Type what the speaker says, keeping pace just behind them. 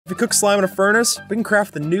you cook slime in a furnace, we can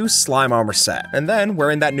craft the new slime armor set. And then,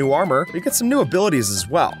 wearing that new armor, we get some new abilities as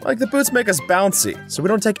well. Like the boots make us bouncy, so we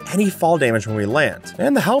don't take any fall damage when we land.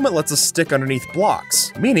 And the helmet lets us stick underneath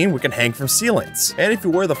blocks, meaning we can hang from ceilings. And if you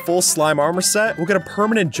wear the full slime armor set, we'll get a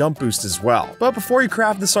permanent jump boost as well. But before you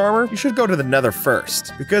craft this armor, you should go to the Nether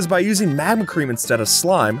first, because by using magma cream instead of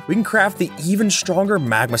slime, we can craft the even stronger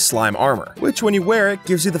magma slime armor, which when you wear it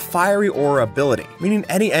gives you the fiery aura ability, meaning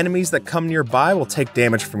any enemies that come nearby will take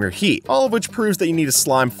damage from your heat, all of which proves that you need a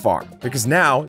slime farm, because now